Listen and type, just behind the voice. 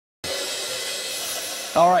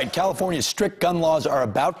All right, California's strict gun laws are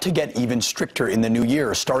about to get even stricter in the new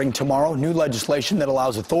year. Starting tomorrow, new legislation that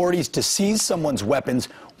allows authorities to seize someone's weapons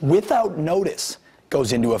without notice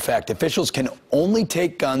goes into effect. Officials can only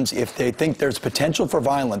take guns if they think there's potential for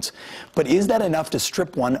violence. But is that enough to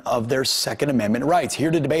strip one of their Second Amendment rights? Here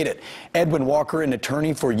to debate it, Edwin Walker, an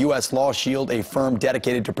attorney for U.S. Law Shield, a firm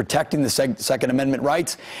dedicated to protecting the Second Amendment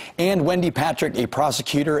rights, and Wendy Patrick, a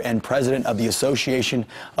prosecutor and president of the Association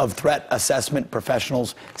of Threat Assessment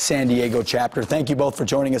Professionals San Diego chapter. Thank you both for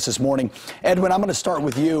joining us this morning. Edwin, I'm going to start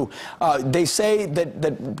with you. They say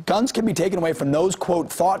that guns can be taken away from those, quote,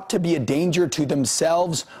 thought to be a danger to themselves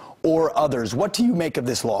or others. What do you make of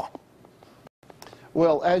this law?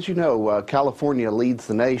 Well, as you know, California leads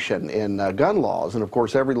the nation in gun laws, and of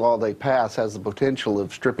course every law they pass has the potential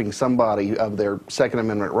of stripping somebody of their Second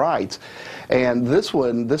Amendment rights. And this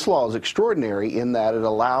law is extraordinary in that it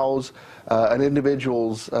allows an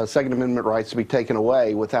individual's Second Amendment rights to be taken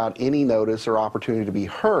away without any notice or opportunity to be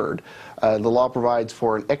heard. The law provides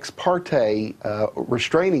for an ex parte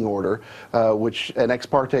restraining order, which an ex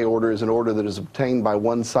parte order is an order that is obtained by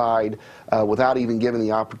one side without even giving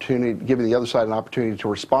the other side an opportunity to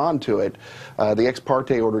respond to it. The ex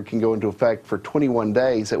parte order can go into effect for 21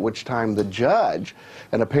 days, at which time the judge,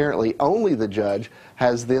 and apparently only the judge,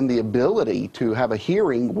 has then the ability to have a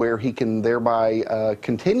hearing where he can thereby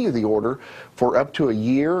continue the order for up to a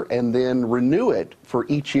year and then renew it for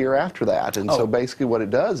each year after that. And so basically what it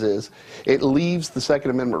does is it leaves the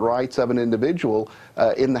Second Amendment rights of an individual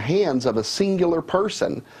in the hands of a singular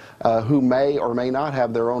person who may or may not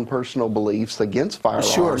have their own personal beliefs against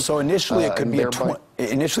firearms. Sure. So initially it could be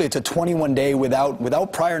initially it's a 21-day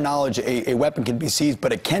without prior knowledge a weapon can be seized,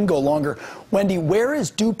 but it can go longer. Wendy, where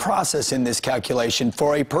is due process in this calculation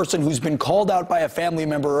for a person who's been called out by a family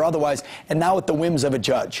member or otherwise and now at the whims of a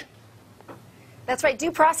judge? That's right.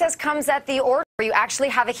 Due process comes at the order. You actually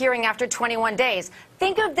have a hearing after 21 days.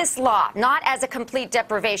 Think of this law not as a complete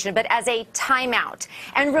deprivation, but as a timeout.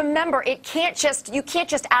 And remember, you can't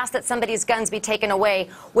just ask that somebody's guns be taken away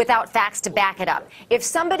without facts to back it up. If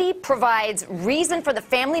somebody provides reason for the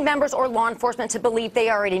family members or law enforcement to believe they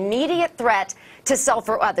are an immediate threat to self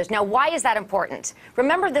or others. Now, why is that important?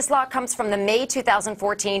 Remember, this law comes from the May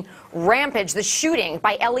 2014 rampage, the shooting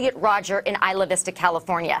by Elliot Rodger in Isla Vista,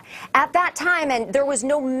 California. At that time, and there was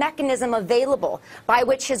no mechanism available by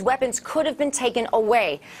which his weapons could have been taken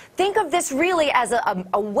away. Think of this really as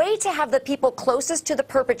a way to have the people closest to the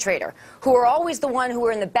perpetrator, who are always the one who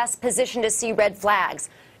are in the best position to see red flags,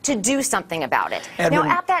 to do something about it. Now,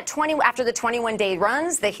 after the 21-day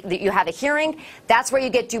runs, you have a hearing. That's where you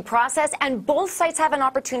get due process, and both sides have an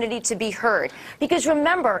opportunity to be heard. Because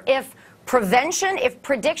remember, if prediction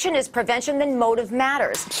is prevention, then motive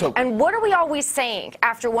matters. And what are we always saying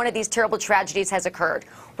after one of these terrible tragedies has occurred?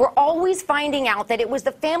 We're always finding out that it was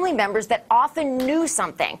the family members that often knew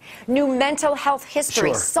something, knew mental health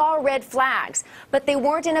history, saw red flags, but they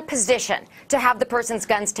weren't in a position to have the person's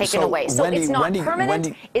guns taken away. So it's not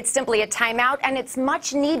permanent, it's simply a timeout, and it's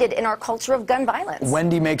much needed in our culture of gun violence.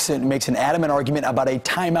 Wendy makes an adamant argument about a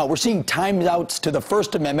timeout. We're seeing timeouts to the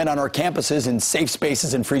First Amendment on our campuses in safe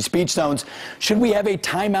spaces and free speech zones. Should we have a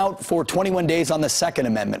timeout for 21 days on the Second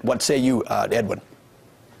Amendment? What say you, Edwin?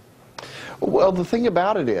 Well, the thing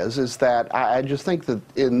about it is that I just think that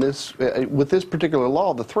in this, with this particular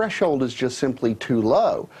law, the threshold is just simply too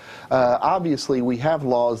low. Obviously, we have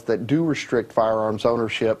laws that do restrict firearms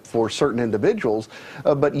ownership for certain individuals,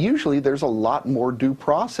 but usually there's a lot more due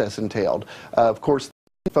process entailed. Of course,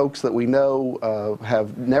 folks that we know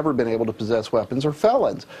have never been able to possess weapons are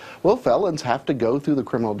felons. Well, felons have to go through the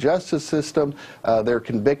criminal justice system. They're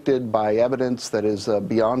convicted by evidence that is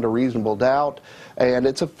beyond a reasonable doubt, and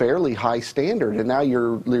it's a fairly high standard. And now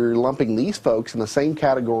you're lumping these folks in the same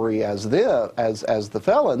category as the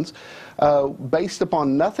felons, based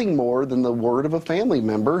upon nothing more than the word of a family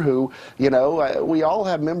member who, you know, we all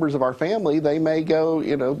have members of our family. They may go,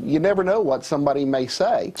 you know, you never know what somebody may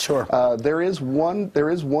say. Sure. There is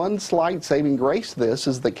one slight saving grace to this,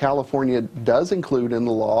 is that California does include in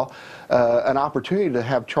the law an opportunity to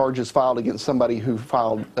have charges filed against somebody who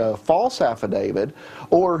filed a false affidavit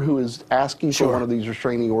or who is asking for one of these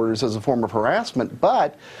restraining orders as a form of harassment.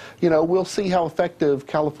 But, you know, we'll see how effective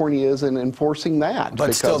California is in enforcing that.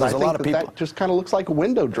 But still, there's a lot of people. That just kind of looks like a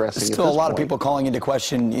window dressing. Still, a lot of people calling into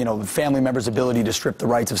question, you know, family members' ability to strip the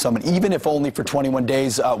rights of someone, even if only for 21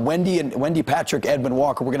 days. Wendy Patrick, Edwin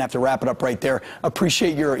Walker, we're going to have to wrap it up right there.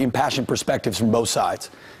 Appreciate your impassioned perspectives from both sides.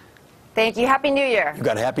 Thank you. Happy New Year. You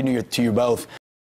got a Happy New Year to you both.